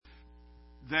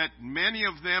that many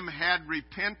of them had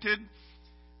repented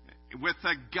with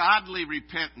a godly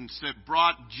repentance that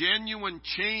brought genuine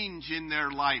change in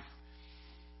their life.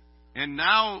 And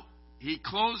now he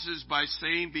closes by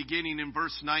saying, beginning in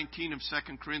verse 19 of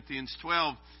 2 Corinthians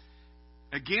 12,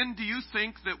 "Again, do you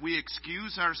think that we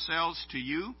excuse ourselves to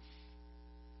you?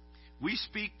 We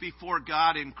speak before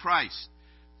God in Christ,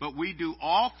 but we do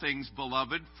all things,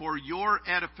 beloved, for your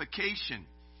edification.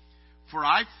 For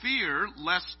I fear,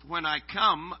 lest when I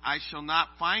come, I shall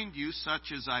not find you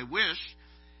such as I wish,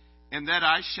 and that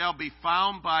I shall be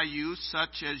found by you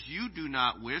such as you do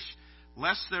not wish,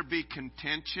 lest there be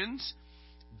contentions,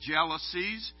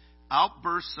 jealousies,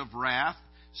 outbursts of wrath,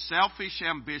 selfish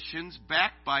ambitions,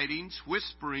 backbitings,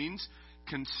 whisperings,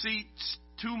 conceits,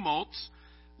 tumults,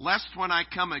 lest when I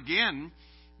come again,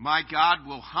 my God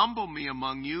will humble me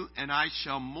among you, and I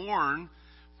shall mourn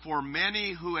for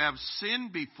many who have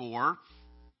sinned before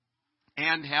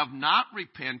and have not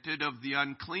repented of the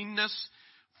uncleanness,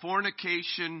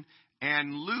 fornication,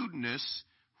 and lewdness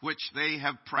which they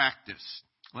have practiced."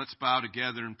 Let's bow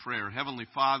together in prayer. Heavenly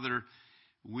Father,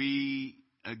 we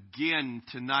again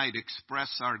tonight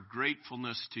express our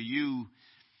gratefulness to you,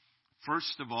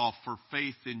 first of all, for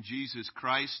faith in Jesus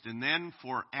Christ, and then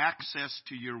for access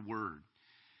to your word.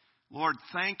 Lord,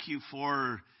 thank you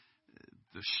for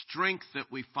the strength that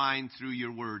we find through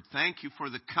your word. Thank you for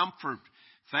the comfort.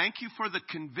 Thank you for the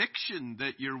conviction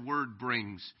that your word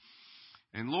brings.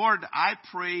 And Lord, I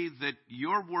pray that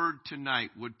your word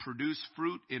tonight would produce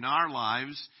fruit in our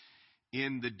lives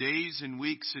in the days and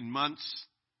weeks and months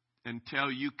until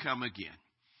you come again.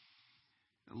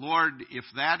 Lord, if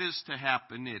that is to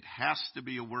happen, it has to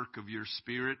be a work of your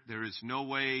Spirit. There is no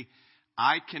way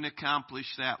I can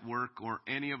accomplish that work or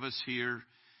any of us here.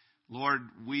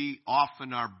 Lord, we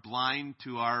often are blind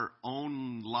to our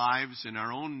own lives and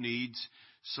our own needs.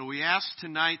 So we ask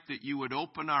tonight that you would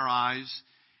open our eyes,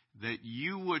 that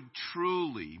you would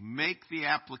truly make the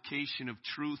application of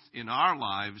truth in our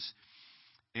lives,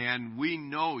 and we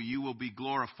know you will be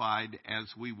glorified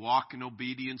as we walk in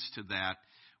obedience to that.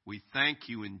 We thank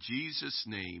you in Jesus'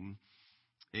 name.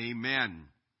 Amen.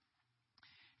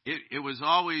 It was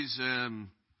always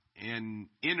an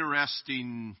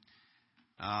interesting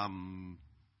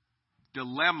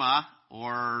dilemma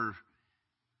or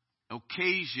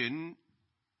occasion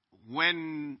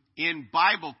when in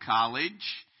Bible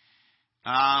college,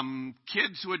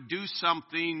 kids would do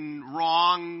something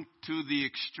wrong to the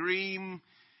extreme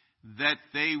that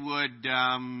they would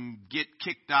get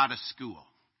kicked out of school,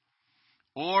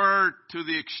 or to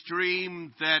the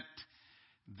extreme that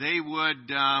they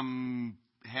would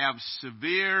have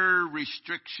severe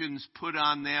restrictions put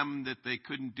on them that they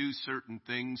couldn't do certain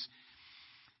things.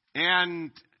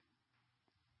 And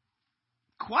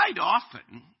quite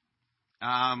often,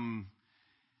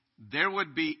 there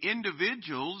would be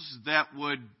individuals that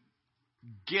would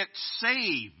get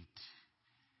saved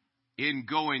in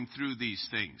going through these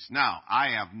things. Now, I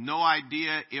have no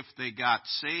idea if they got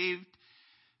saved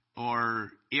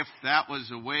or if that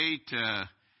was a way to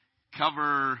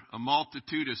cover a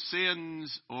multitude of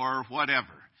sins or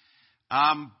whatever.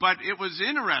 But it was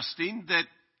interesting that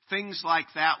things like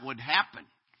that would happen.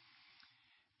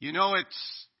 You know,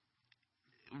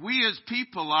 we as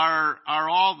people are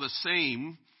all the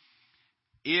same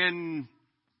in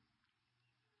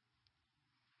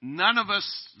none of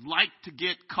us like to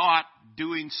get caught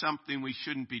doing something we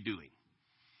shouldn't be doing.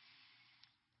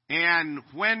 And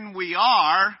when we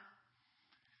are,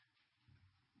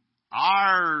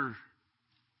 our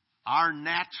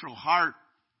natural heart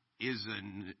is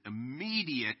an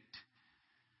immediate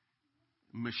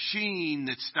machine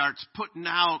that starts putting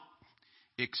out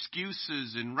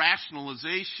excuses and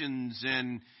rationalizations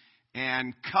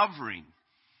and covering.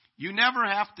 You never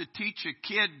have to teach a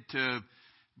kid to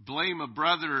blame a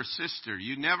brother or sister.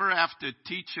 You never have to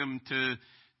teach them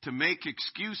to make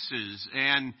excuses.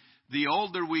 And the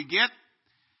older we get,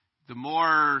 the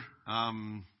more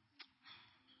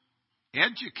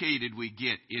educated we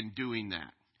get in doing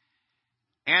that.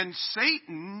 And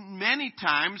Satan many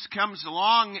times comes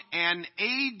along and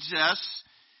aids us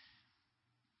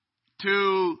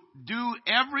to do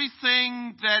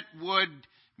everything that would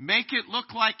make it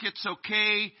look like it's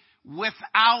okay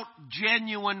without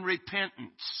genuine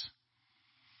repentance,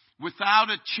 without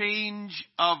a change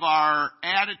of our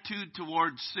attitude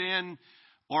toward sin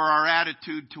or our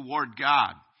attitude toward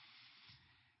God.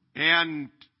 And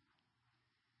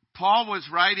Paul was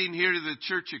writing here to the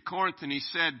church at Corinth, and he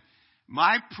said,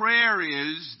 my prayer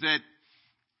is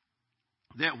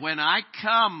that when I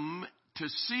come to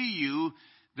see you,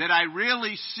 that I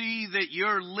really see that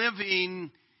you're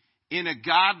living in a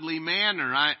godly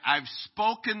manner. I've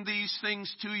spoken these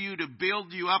things to you to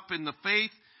build you up in the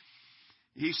faith.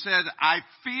 He said, I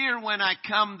fear when I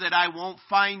come that I won't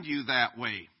find you that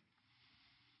way.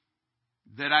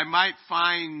 That I might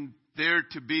find there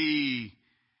to be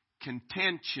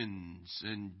contentions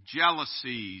and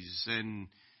jealousies and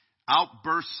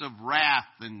outbursts of wrath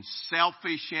and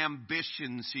selfish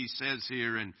ambitions, he says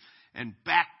here, and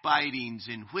backbitings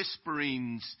and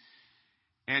whisperings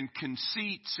and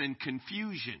conceits and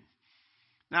confusion.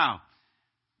 Now,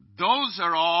 those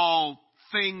are all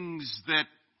things that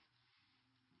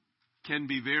can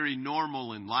be very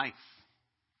normal in life.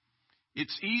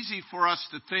 It's easy for us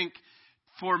to think,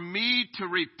 for me to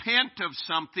repent of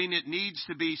something, it needs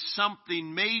to be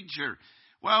something major.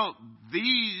 Well,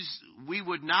 these we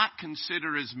would not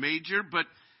consider as major, but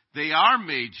they are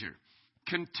major.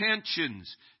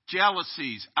 Contentions,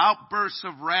 jealousies, outbursts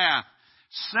of wrath,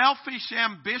 selfish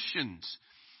ambitions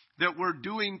that we're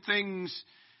doing things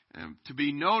to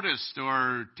be noticed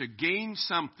or to gain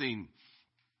something.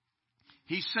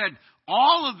 He said,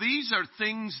 all of these are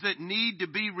things that need to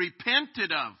be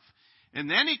repented of. And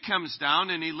then he comes down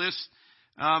and he lists,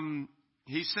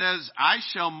 he says, I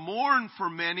shall mourn for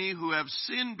many who have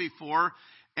sinned before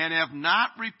and have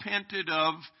not repented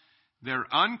of their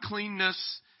uncleanness,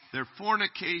 their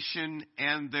fornication,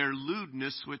 and their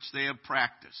lewdness which they have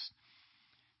practiced.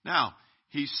 Now,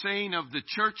 he's saying of the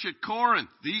church at Corinth,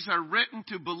 these are written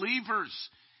to believers.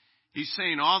 He's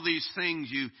saying all these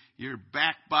things, you're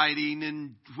backbiting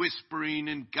and whispering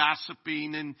and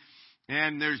gossiping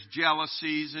and there's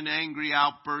jealousies and angry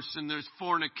outbursts and there's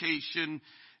fornication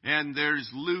and there's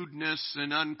lewdness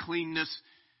and uncleanness.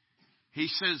 He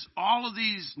says all of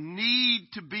these need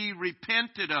to be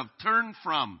repented of, turned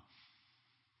from.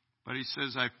 But he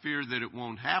says, I fear that it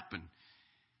won't happen.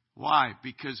 Why?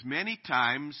 Because many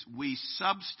times we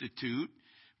substitute,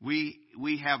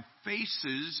 we have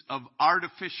faces of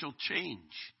artificial change.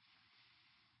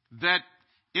 That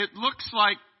it looks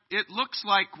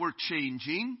like we're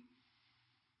changing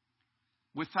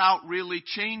without really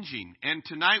changing. And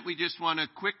tonight we just want to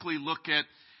quickly look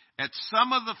at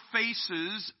some of the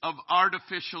faces of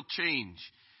artificial change.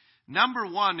 Number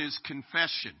one is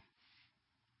confession.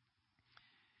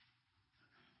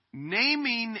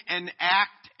 Naming an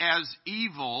act as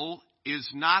evil is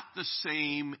not the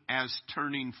same as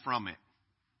turning from it.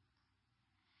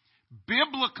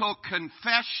 Biblical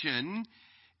confession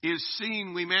is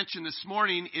seeing, we mentioned this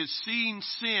morning, is seeing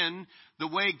sin the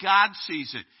way God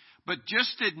sees it. But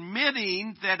just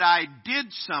admitting that I did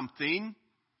something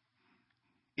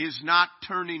is not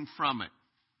turning from it.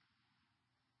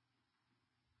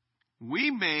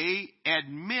 We may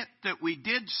admit that we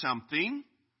did something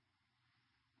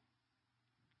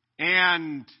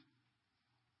and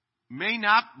may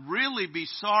not really be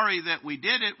sorry that we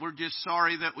did it. We're just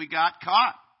sorry that we got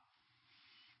caught.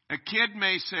 A kid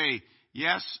may say,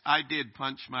 yes, I did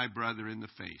punch my brother in the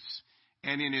face.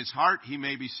 And in his heart, he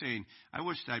may be saying, I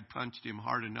wished I'd punched him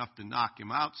hard enough to knock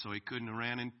him out so he couldn't have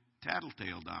ran and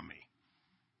tattletaled on me.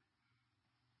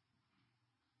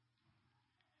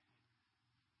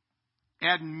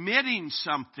 Admitting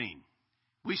something.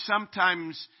 We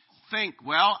sometimes think,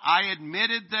 well, I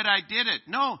admitted that I did it.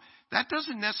 No, that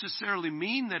doesn't necessarily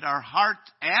mean that our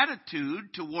heart's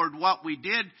attitude toward what we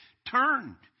did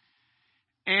turned.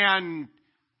 And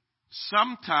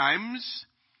sometimes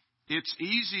it's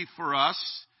easy for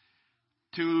us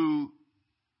to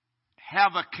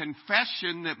have a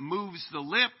confession that moves the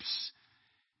lips,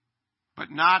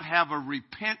 but not have a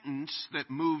repentance that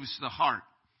moves the heart.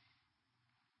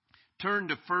 Turn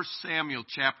to 1 Samuel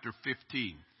chapter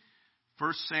 15.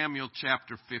 1 Samuel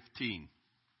chapter 15.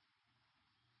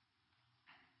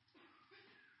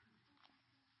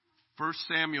 1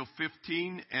 Samuel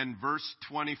 15 and verse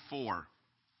 24.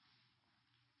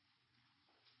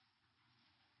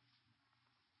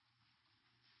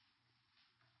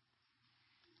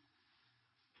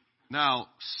 Now,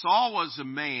 Saul was a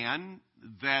man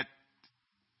that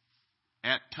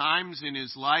at times in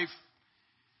his life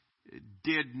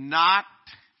did not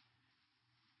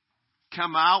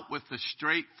come out with a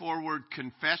straightforward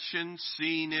confession,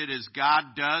 seeing it as God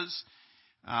does.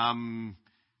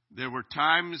 There were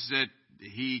times that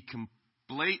he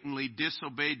blatantly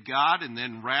disobeyed God and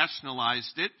then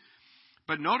rationalized it.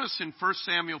 But notice in 1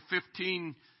 Samuel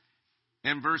 15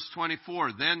 and verse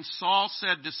 24, then Saul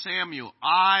said to Samuel,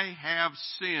 I have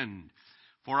sinned,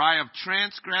 for I have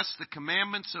transgressed the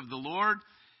commandments of the Lord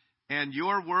and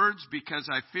your words, because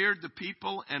I feared the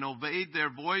people and obeyed their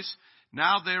voice.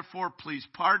 Now therefore, please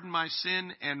pardon my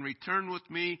sin and return with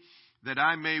me, that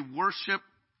I may worship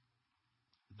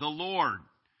the Lord.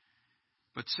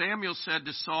 But Samuel said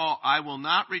to Saul, I will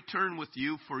not return with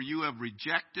you, for you have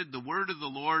rejected the word of the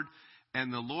Lord,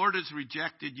 and the Lord has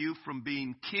rejected you from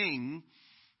being king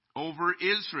over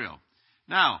Israel.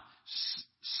 Now,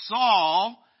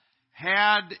 Saul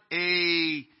had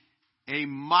a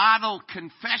model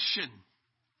confession.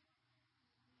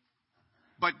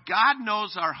 But God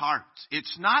knows our hearts.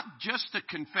 It's not just a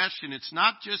confession. It's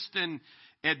not just an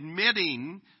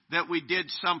admitting that we did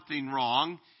something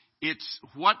wrong. It's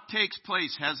what takes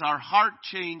place. Has our heart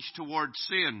changed towards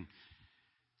sin?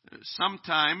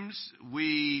 Sometimes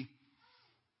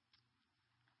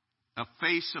a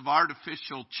face of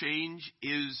artificial change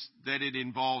is that it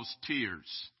involves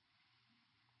tears.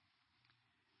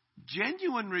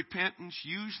 Genuine repentance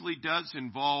usually does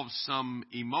involve some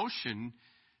emotion,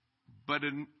 but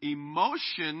an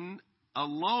emotion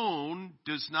alone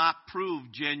does not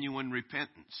prove genuine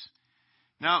repentance.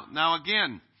 Now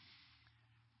again,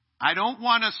 I don't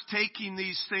want us taking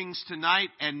these things tonight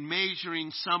and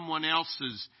measuring someone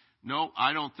else's. No,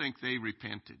 I don't think they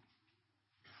repented.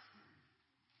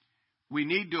 We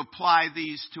need to apply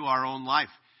these to our own life.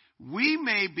 We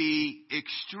may be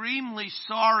extremely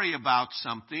sorry about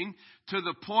something to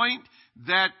the point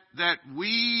that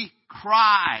we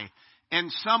cry,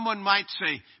 and someone might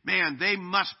say, man, they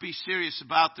must be serious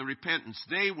about the repentance.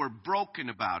 They were broken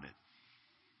about it.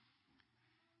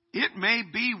 It may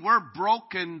be we're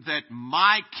broken that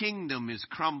my kingdom is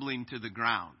crumbling to the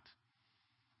ground.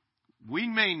 We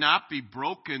may not be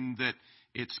broken that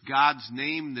it's God's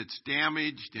name that's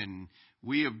damaged and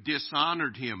we have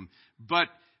dishonored Him. But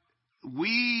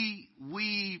we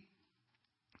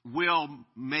will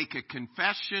make a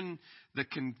confession. The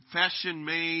confession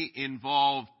may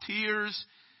involve tears,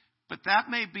 but that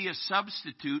may be a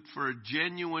substitute for a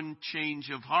genuine change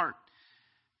of heart.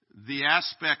 The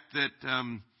aspect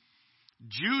that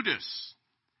Judas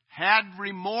had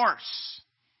remorse.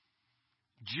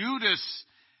 Judas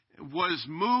was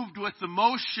moved with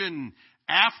emotion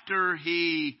after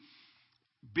he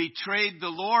betrayed the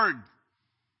Lord,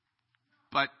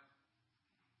 but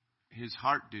his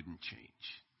heart didn't change.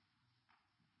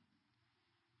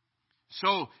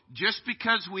 So just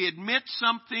because we admit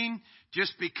something,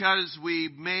 just because we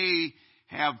may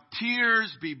have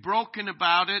tears, be broken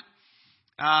about it,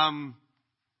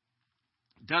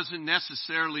 doesn't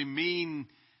necessarily mean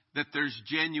that there's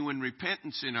genuine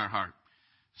repentance in our heart.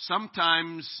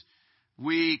 Sometimes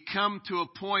we come to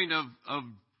a point of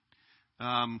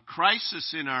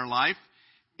crisis in our life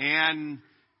and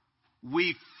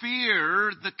we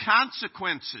fear the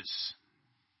consequences.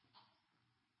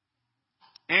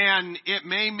 And it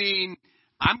may mean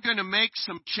I'm going to make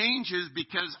some changes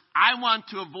because I want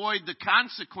to avoid the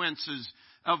consequences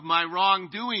of my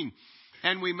wrongdoing.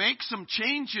 And we make some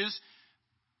changes,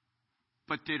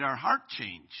 but did our heart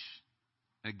change?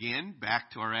 Again,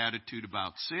 back to our attitude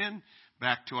about sin,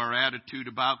 back to our attitude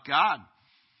about God.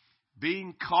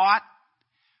 Being caught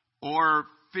or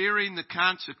fearing the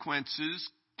consequences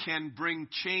can bring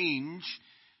change,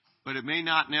 but it may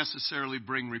not necessarily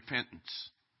bring repentance.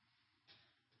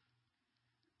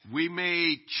 We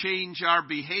may change our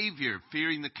behavior.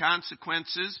 Fearing the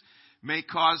consequences may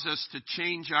cause us to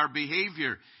change our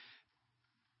behavior.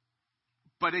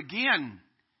 But again,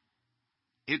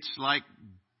 it's like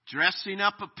dressing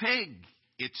up a pig.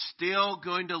 It's still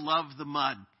going to love the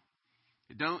mud.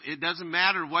 It doesn't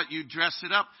matter what you dress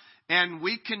it up. And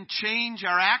we can change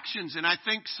our actions. And I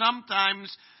think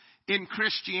sometimes in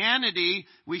Christianity,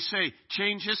 we say,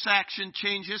 change this action,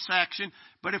 change this action.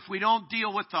 But if we don't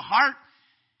deal with the heart,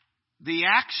 the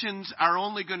actions are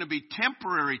only going to be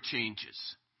temporary changes.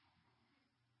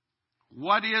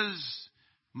 What is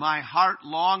my heart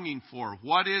longing for?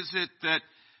 What is it that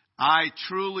I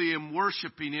truly am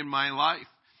worshiping in my life?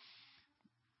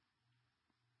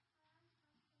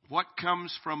 What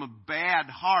comes from a bad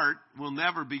heart will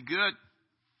never be good.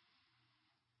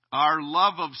 Our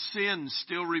love of sin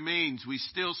still remains. We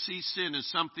still see sin as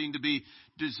something to be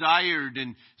desired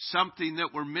and something that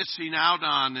we're missing out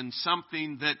on and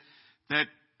something that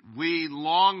we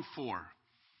long for.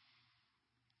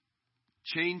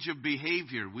 Change of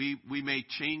behavior. We may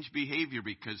change behavior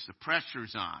because the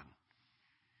pressure's on.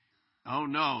 Oh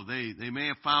no, they may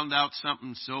have found out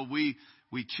something, so we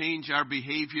change our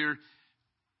behavior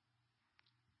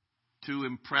to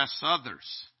impress others.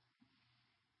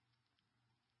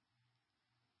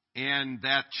 And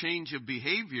that change of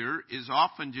behavior is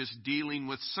often just dealing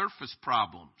with surface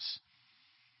problems.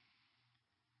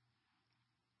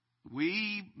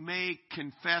 We may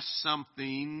confess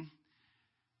something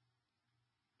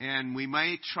and we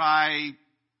may try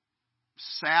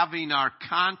salving our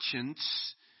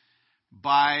conscience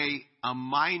by a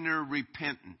minor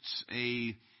repentance,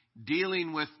 a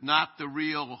dealing with not the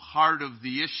real heart of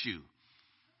the issue.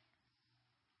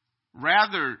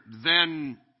 Rather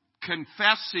than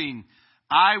confessing,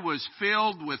 I was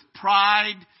filled with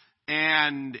pride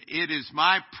and it is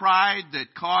my pride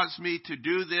that caused me to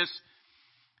do this.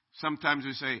 Sometimes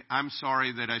we say, I'm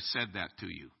sorry that I said that to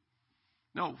you.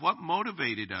 No, what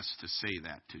motivated us to say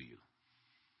that to you?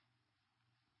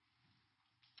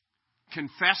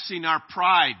 Confessing our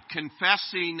pride,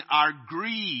 confessing our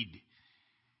greed.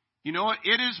 You know,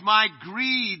 it is my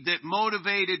greed that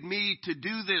motivated me to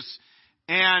do this.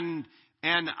 And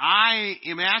I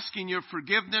am asking your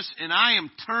forgiveness, and I am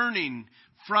turning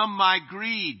from my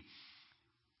greed.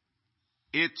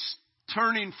 It's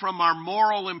turning from our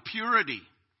moral impurity.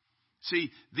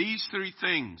 See, these three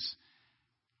things,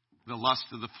 the lust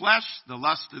of the flesh, the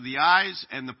lust of the eyes,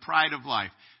 and the pride of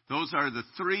life. Those are the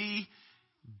three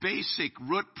basic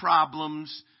root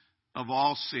problems of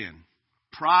all sin.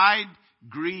 Pride,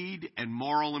 greed, and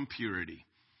moral impurity.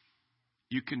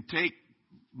 You can take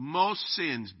most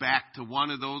sins back to one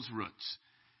of those roots.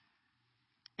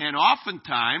 And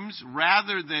oftentimes,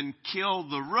 rather than kill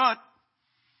the root,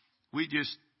 we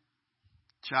just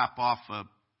chop off a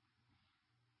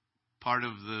part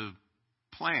of the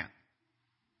plant.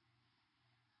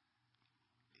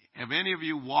 Have any of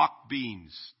you walked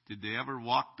beans? Did they ever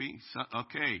walk beans?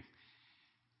 Okay.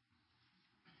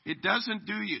 It doesn't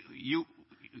do you.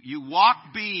 You walk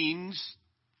beans.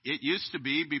 It used to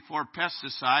be before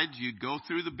pesticides, you'd go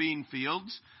through the bean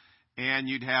fields and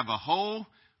you'd have a hoe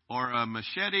or a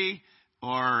machete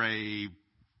or a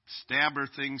stabber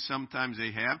thing sometimes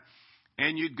they have.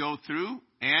 And you'd go through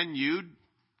and you'd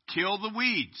kill the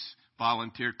weeds.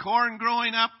 Volunteer corn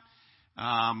growing up,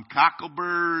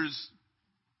 cockleburs,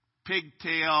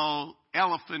 pigtail,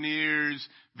 elephant ears,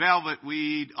 velvet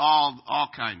weed, all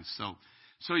kinds.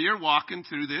 So you're walking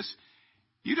through this.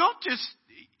 You don't just,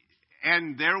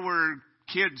 and there were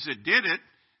kids that did it,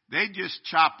 they just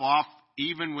chop off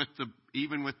even with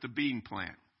the bean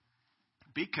plant.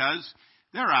 Because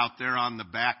they're out there on the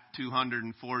back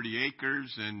 240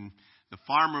 acres and the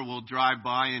farmer will drive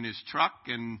by in his truck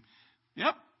and,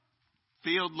 yep,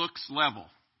 field looks level.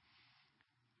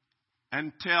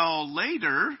 Until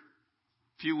later, a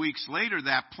few weeks later,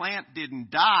 that plant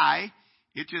didn't die.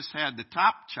 It just had the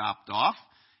top chopped off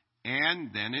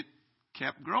and then it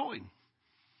kept growing.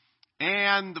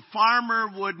 And the farmer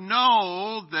would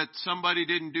know that somebody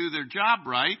didn't do their job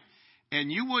right,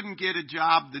 and you wouldn't get a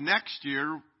job the next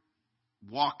year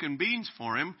walking beans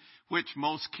for him, which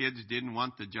most kids didn't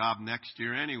want the job next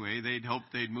year anyway. They'd hoped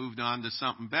they'd moved on to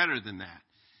something better than that.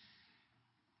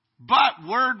 But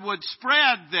word would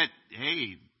spread that,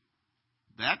 hey,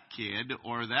 that kid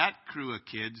or that crew of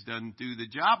kids doesn't do the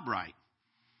job right.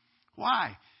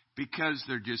 Why? Because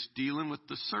they're just dealing with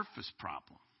the surface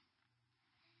problem.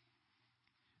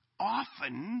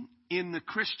 Often in the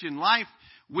Christian life,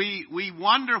 we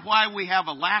wonder why we have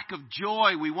a lack of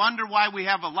joy. We wonder why we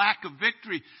have a lack of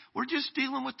victory. We're just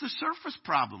dealing with the surface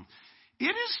problem. It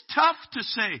is tough to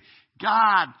say,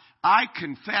 God, I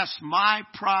confess my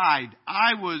pride.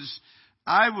 I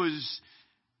was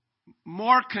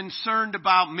more concerned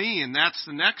about me, and that's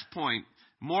the next point.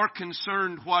 More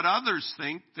concerned what others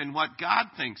think than what God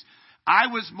thinks. I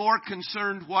was more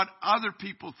concerned what other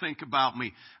people think about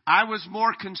me. I was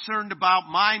more concerned about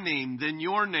my name than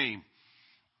your name.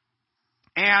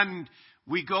 And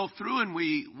we go through and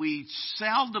we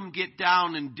seldom get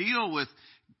down and deal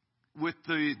with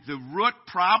the root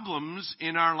problems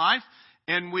in our life.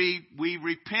 And we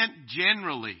repent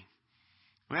generally.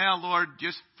 Well, Lord,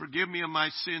 just forgive me of my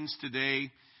sins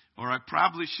today. Or I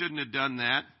probably shouldn't have done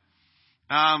that.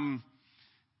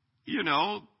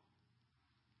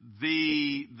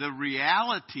 The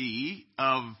reality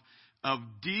of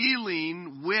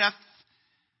dealing with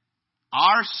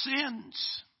our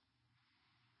sins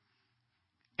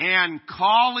and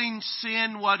calling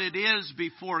sin what it is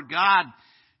before God.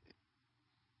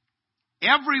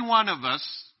 Every one of us,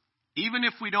 even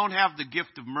if we don't have the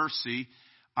gift of mercy,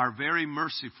 are very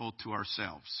merciful to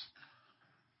ourselves.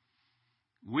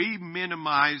 We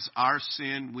minimize our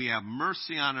sin. We have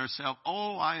mercy on ourselves.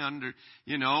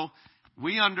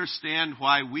 We understand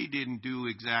why we didn't do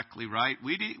exactly right.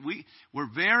 We're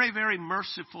very, very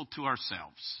merciful to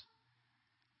ourselves.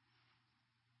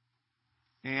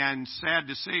 And sad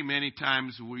to say, many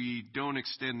times we don't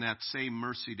extend that same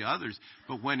mercy to others.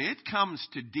 But when it comes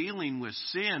to dealing with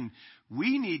sin,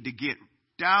 we need to get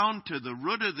down to the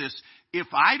root of this. If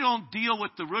I don't deal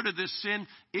with the root of this sin,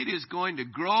 it is going to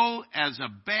grow as a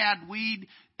bad weed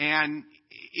and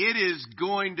it is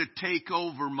going to take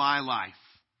over my life.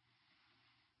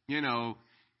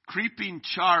 Creeping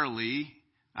Charlie.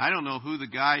 I don't know who the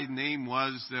guy's name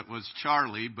was that was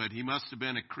Charlie, but he must have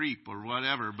been a creep or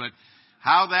whatever. But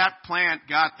how that plant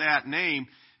got that name,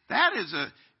 that is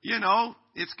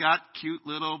it's got cute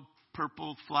little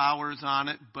purple flowers on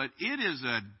it, but it is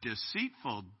a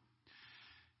deceitful,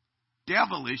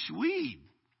 devilish weed.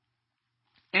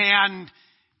 And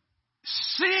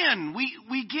sin,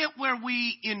 we get where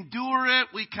we endure it.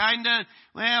 We kind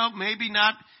of, maybe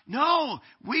not. No,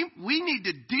 we need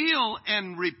to deal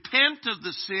and repent of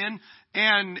the sin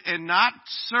and not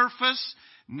surface,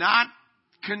 not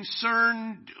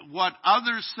concerned what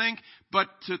others think, but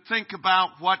to think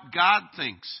about what God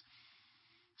thinks.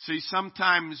 See,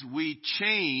 sometimes we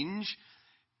change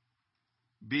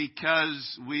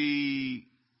because we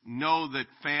know that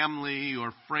family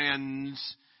or friends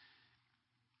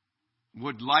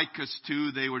would like us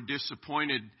to. They were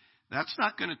disappointed. That's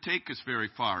not going to take us very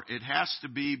far. It has to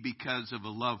be because of a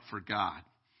love for God.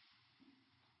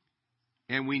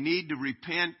 And we need to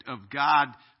repent of God.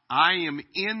 I am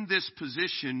in this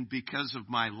position because of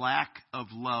my lack of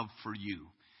love for you.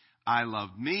 I love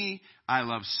me. I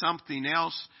love something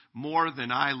else more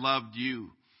than I loved you.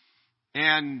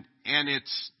 And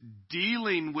it's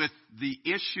dealing with the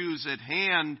issues at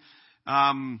hand.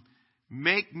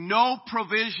 Make no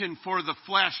provision for the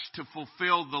flesh to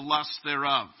fulfill the lust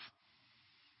thereof.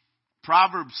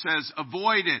 Proverbs says,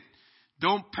 avoid it.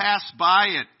 Don't pass by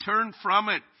it. Turn from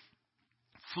it.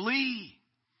 Flee.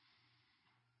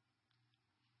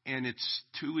 And it's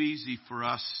too easy for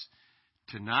us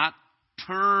to not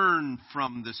turn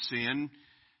from the sin,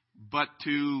 but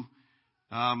to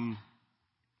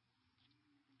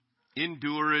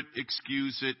endure it,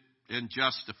 excuse it, and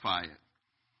justify it.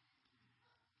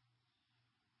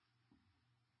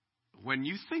 When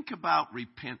you think about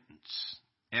repentance,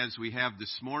 as we have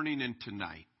this morning and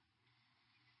tonight,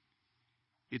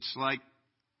 it's like,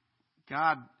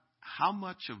 God, how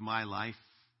much of my life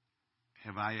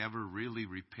have I ever really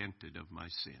repented of my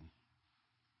sin?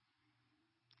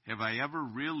 Have I ever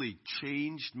really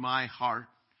changed my heart?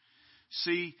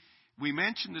 See, we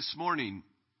mentioned this morning,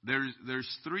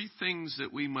 there's three things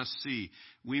that we must see.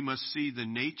 We must see the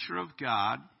nature of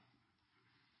God.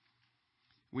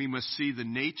 We must see the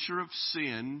nature of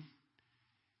sin.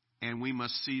 And we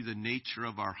must see the nature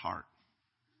of our heart.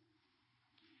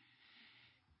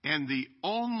 And the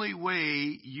only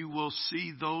way you will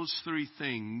see those three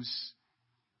things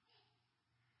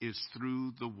is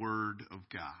through the Word of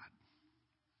God.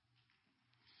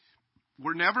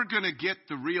 We're never going to get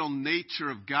the real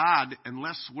nature of God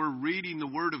unless we're reading the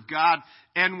Word of God.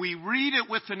 And we read it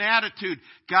with an attitude.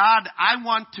 God, I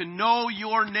want to know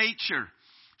your nature.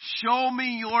 Show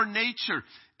me your nature.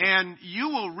 And you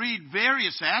will read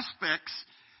various aspects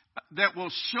that will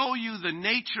show you the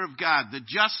nature of God, the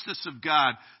justice of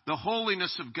God, the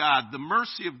holiness of God, the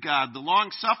mercy of God, the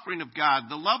long-suffering of God,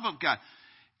 the love of God.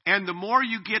 And the more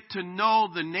you get to know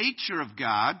the nature of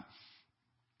God,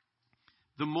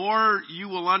 the more you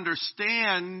will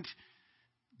understand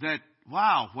that,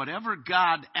 wow, whatever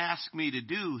God asked me to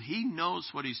do, He knows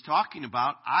what He's talking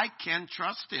about. I can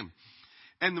trust Him.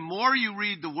 And the more you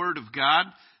read the Word of God,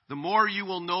 the more you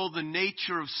will know the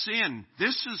nature of sin.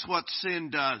 This is what sin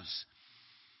does.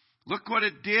 Look what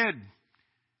it did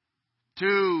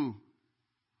to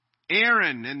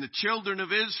Aaron and the children of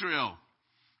Israel.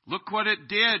 Look what it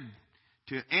did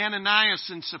to Ananias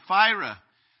and Sapphira.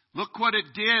 Look what it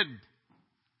did.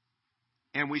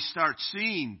 And we start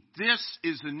seeing this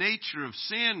is the nature of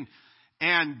sin.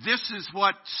 And this is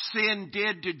what sin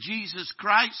did to Jesus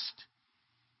Christ.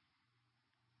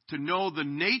 To know the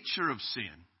nature of sin.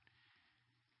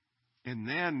 And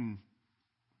then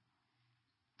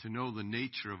to know the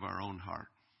nature of our own heart.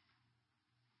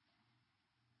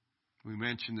 We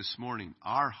mentioned this morning,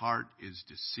 our heart is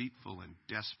deceitful and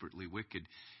desperately wicked.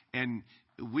 And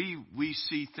we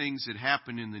see things that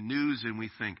happen in the news and we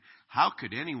think, how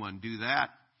could anyone do that?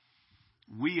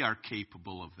 We are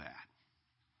capable of that.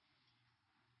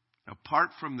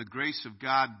 Apart from the grace of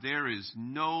God, there is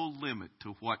no limit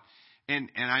to what.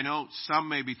 And I know some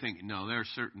may be thinking, no, there are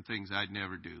certain things I'd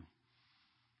never do.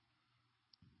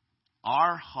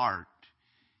 Our heart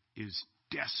is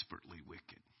desperately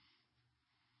wicked.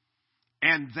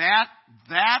 And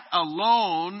that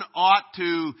alone ought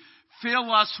to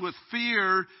fill us with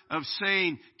fear of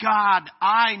saying, God,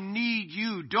 I need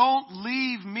you. Don't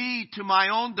leave me to my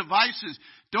own devices.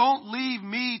 Don't leave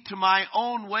me to my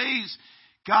own ways.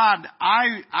 God,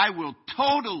 I will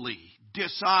totally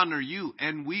dishonor you,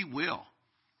 and we will.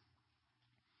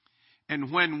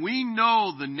 And when we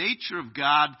know the nature of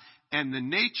God and the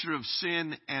nature of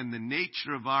sin and the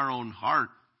nature of our own heart,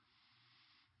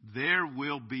 there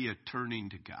will be a turning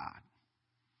to God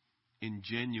in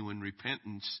genuine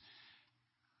repentance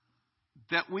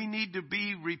that we need to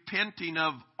be repenting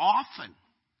of often.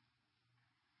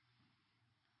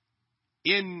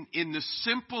 In the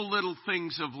simple little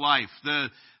things of life,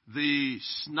 the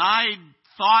snide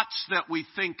thoughts that we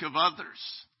think of others,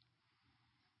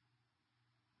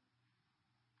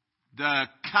 the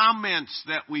comments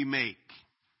that we make,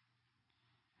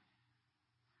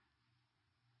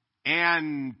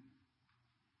 and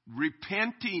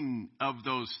repenting of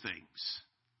those things.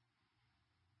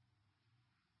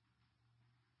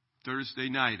 Thursday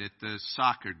night at the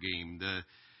soccer game,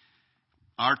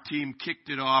 our team kicked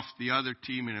it off the other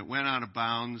team and it went out of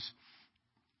bounds.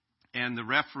 And the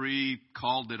referee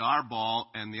called it our ball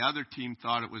and the other team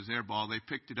thought it was their ball. They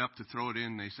picked it up to throw it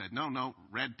in. They said, no,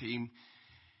 red team.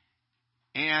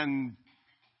 And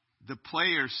the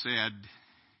player said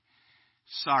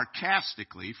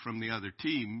sarcastically from the other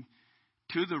team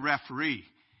to the referee,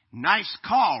 "Nice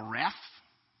call, ref."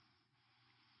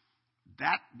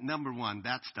 That, number one,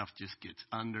 that stuff just gets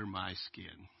under my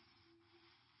skin.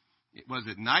 Was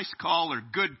it nice call or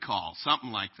good call?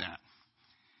 Something like that.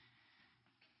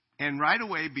 And right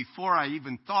away, before I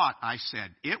even thought, I said,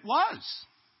 it was.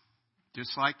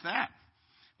 Just like that.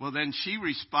 Well, then she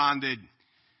responded,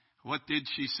 what did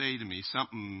she say to me?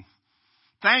 Something,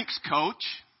 "Thanks, coach."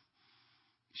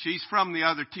 She's from the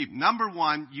other team. Number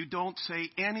one, you don't say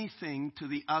anything to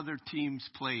the other team's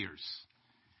players.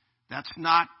 That's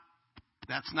not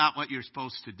what you're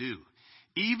supposed to do.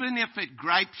 Even if it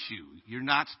gripes you, you're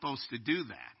not supposed to do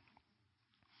that.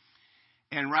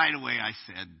 And right away I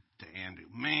said to Andrew,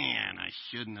 man, I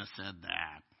shouldn't have said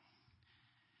that.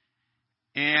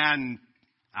 And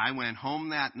I went home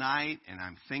that night and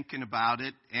I'm thinking about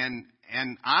it. And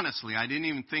honestly, I didn't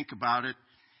even think about it.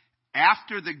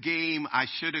 After the game, I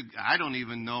don't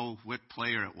even know what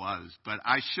player it was, but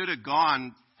I should have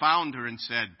found her and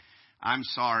said, "I'm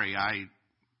sorry, I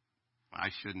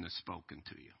shouldn't have spoken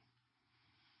to you."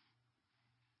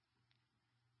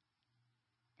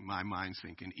 My mind's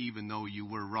thinking, even though you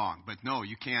were wrong. But no,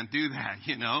 you can't do that,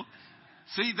 you know.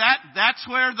 See, that's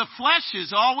where the flesh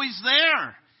is always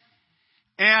there.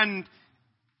 And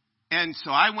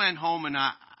so I went home and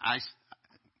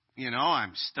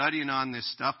I'm studying on this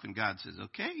stuff and God says,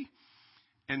 okay.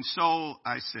 And so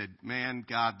I said, man,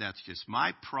 God, that's just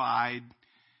my pride.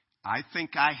 I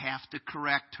think I have to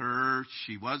correct her.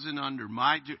 She wasn't under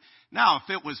my... Now, if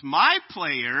it was my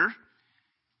player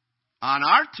on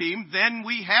our team, then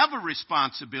we have a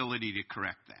responsibility to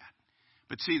correct that.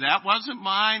 But see, that wasn't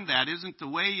mine. That isn't the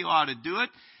way you ought to do it.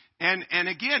 And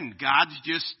again, God's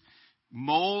just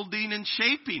molding and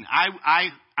shaping.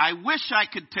 I wish I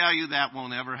could tell you that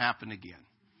won't ever happen again.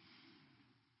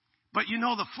 But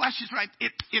the flesh is right.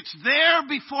 It's there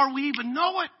before we even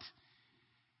know it.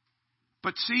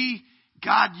 But see,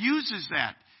 God uses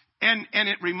that. And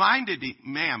it reminded me,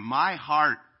 man, my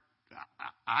heart,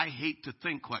 I hate to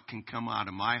think what can come out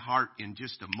of my heart in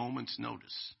just a moment's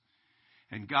notice.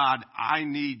 And God, I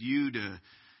need you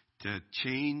to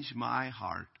change my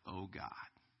heart, oh God.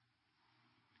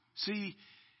 See,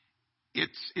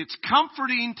 it's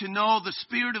comforting to know the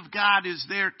Spirit of God is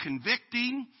there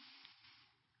convicting.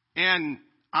 And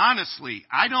honestly,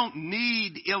 I don't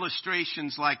need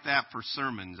illustrations like that for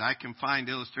sermons. I can find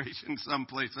illustrations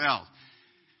someplace else.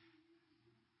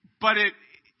 But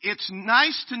it's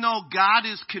nice to know God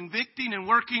is convicting and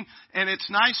working. And it's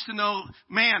nice to know,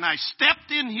 man, I stepped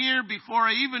in here before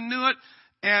I even knew it.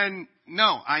 And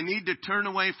no, I need to turn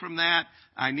away from that.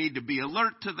 I need to be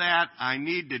alert to that. I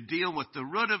need to deal with the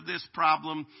root of this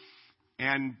problem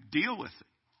and deal with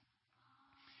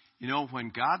it. When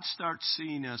God starts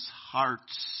seeing us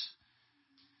hearts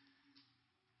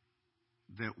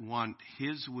that want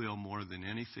His will more than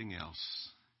anything else,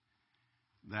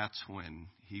 that's when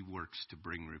He works to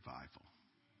bring revival.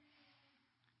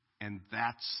 And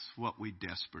that's what we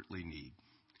desperately need.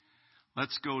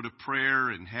 Let's go to prayer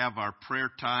and have our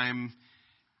prayer time.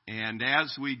 And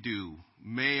as we do,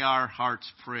 may our heart's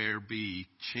prayer be,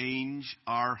 change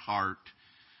our heart,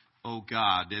 oh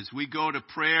God. As we go to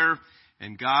prayer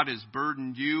and God has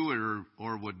burdened you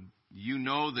or would you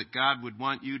know that God would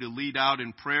want you to lead out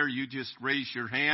in prayer, you just raise your hand.